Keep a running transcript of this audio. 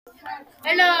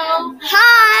Hello.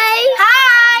 Hi.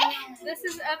 Hi. This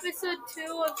is episode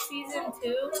 2 of season 2.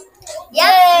 Yay!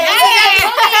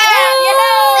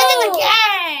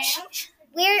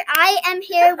 I am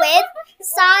here with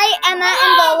Sai, Emma,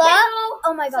 and Lola.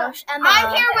 Oh my gosh, Emma.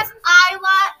 I'm here with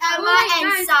Isla, Emma,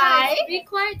 and Sai. Be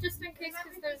quiet just in case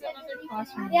because there's another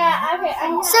classroom. Yeah, okay.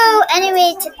 So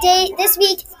anyway, this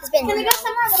week has been Can we go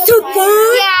somewhere?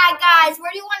 super. Yeah, guys,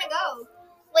 where do you want to go?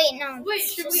 Wait, no. Wait,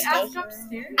 should we ask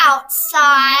upstairs?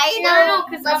 Outside. No,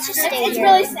 because let's just stay It's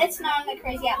here. it's snowing like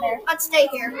crazy out there. Let's stay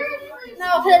here.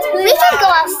 No, because it's really We can go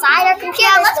loud. outside. Our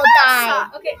computers will die.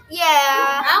 Okay.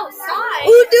 Yeah. Outside.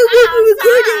 I'm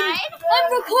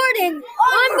recording.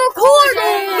 I'm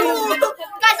recording.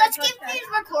 Guys, let's keep these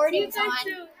recordings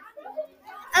on.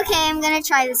 Okay, I'm gonna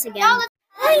try this again.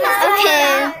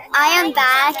 Okay, I am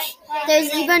back. There's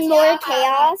even more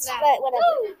chaos, but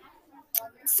whatever.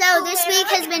 So this week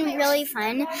has been really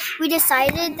fun. We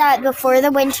decided that before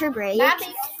the winter break,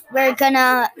 we're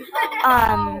gonna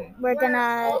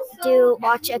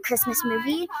watch a Christmas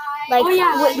movie. Like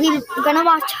we're gonna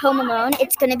watch Home Alone.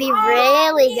 It's gonna be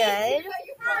really good.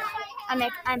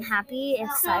 I'm happy,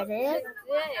 excited.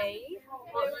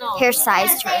 Here's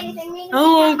Sai's turn.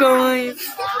 Hello, guys.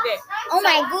 Okay. Oh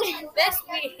my goodness.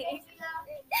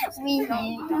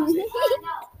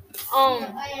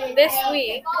 This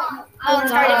week.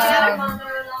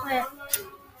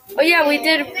 Oh yeah, we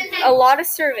did a lot of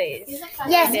surveys.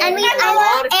 Yes,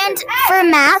 and for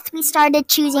math, we started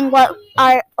choosing what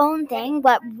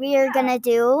we're gonna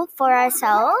do for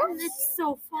ourselves. It's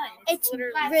so fun. It's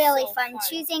really fun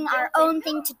choosing our own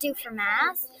thing to do for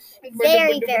math.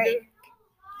 Very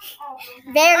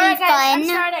fun.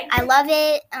 I love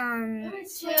it.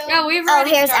 Yeah, we've Oh,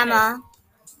 already here's started. Emma.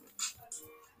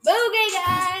 Boogie,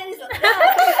 guys.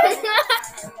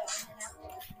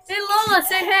 Hey Lola,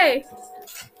 say hey.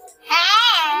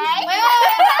 Hey. Wait.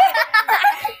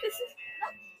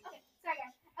 Sorry,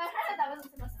 guys. I said that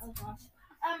wasn't supposed to wash.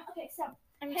 Okay, so.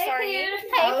 I'm Hey, sorry. Peter.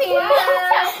 Hey, Peter.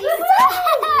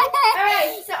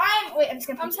 Alright, so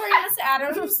I'm sorry, Miss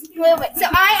Adams. Wait. So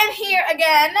I am here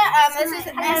again. This is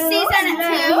season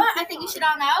 2. I think you should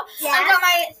all know. Yeah. I've got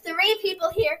my 3 people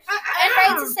here.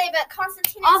 I hate to say, but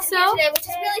Constantine is here Also- today, which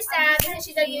is really sad because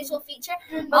she's our usual feature.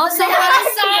 Also- Sai,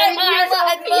 Isla,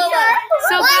 and Lola.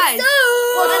 So guys,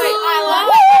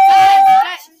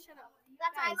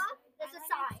 That's Isla. This is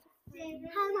Sai.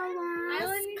 Hi,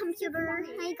 Lola. Computer.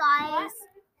 Hey, guys.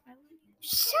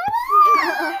 Shut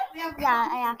up. Yeah,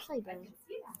 I actually do.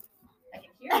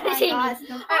 Say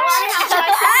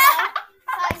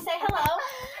hello.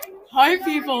 hi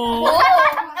people.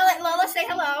 Lola, say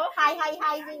hello. Hi,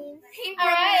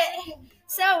 Alright.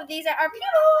 So these are our people.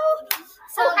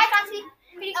 So hi, Consti.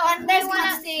 Oh, and there's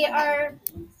Consti, our.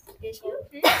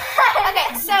 Okay,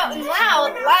 so now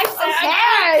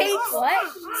lifestyle.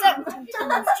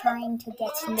 Someone's trying to get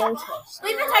noticed.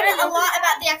 We've been talking a lot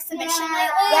about the exhibition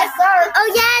lately. Yes, sir.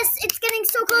 Oh, yes. It's getting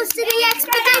so close to the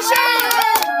expedition.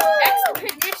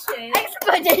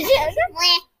 Expedition.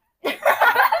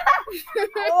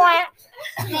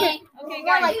 Okay,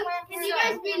 guys. Can you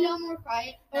guys be a little more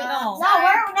quiet? No.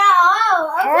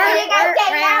 Okay, you guys get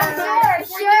down.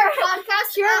 Sure. Podcast.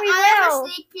 Sure, we I have will. a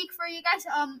sneak peek for you guys.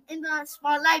 In the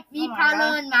spotlight, me,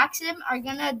 Paolo, and Maxim are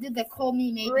gonna do the Call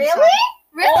Me Maybe. Really? song.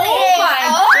 Really? Oh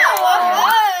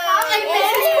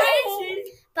my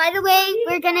By the way,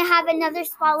 we're going to have another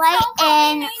spotlight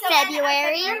in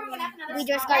February. We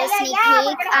just got a sneak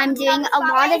peek. I'm doing a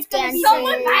lot of dances.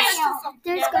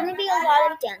 There's going to be a lot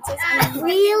of dances. I'm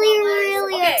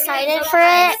really excited for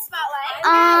it.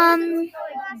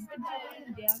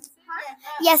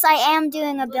 Yes, I am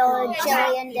doing a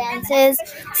bajillion dances,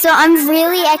 so I'm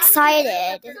really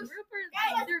excited.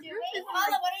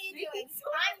 Paolo, what are you doing?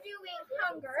 I'm doing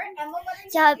Hunger. And what are you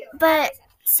Yeah, but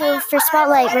so for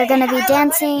Spotlight, we're gonna be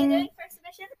dancing.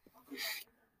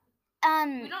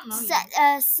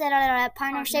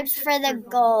 Partnerships for the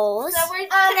goals. So we're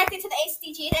connecting to the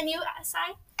SDGs, and you,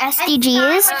 Sai?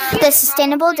 SDGs, the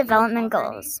Sustainable Development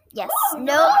Goals. Yes.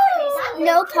 No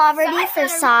poverty for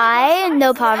Sai.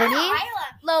 No poverty.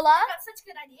 Lola, That's such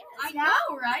good ideas. I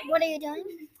know, right? what are you doing?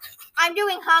 I'm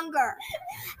doing Hunger.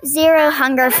 0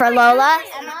 hunger for Lola.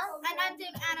 Emma? And I'm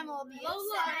doing Animal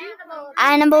Abuse.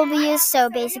 Animal abuse, so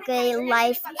basically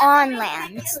life on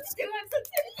land.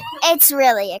 It's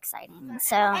really exciting.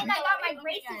 So, And I got my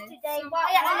braces today. Oh,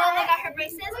 yeah, and Lola got her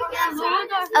braces.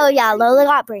 oh yeah, Lola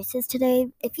got braces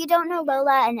today. If you don't know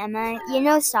Lola and Emma, you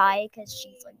know Sai because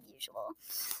she's like usual.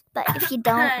 But if you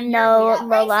don't know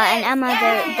Lola and Emma,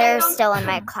 they're still in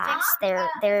my class. They're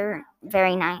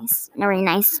very nice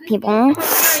people. It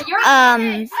was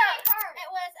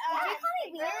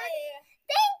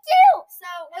Thank you. So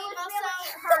we also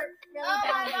hurt really Oh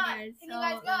bad. my God. Can you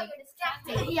guys go? You're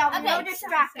distracted. Yeah, okay. no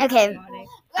distraction. Okay.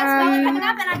 Let's go pick it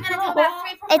up, and I'm gonna do about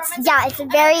 3 performances.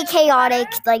 It's very chaotic.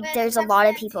 Like there's a lot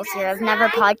of people here. I've never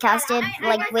podcasted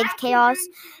like with chaos,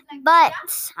 but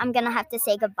I'm gonna have to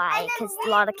say goodbye because a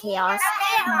lot of chaos.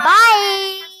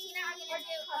 Bye.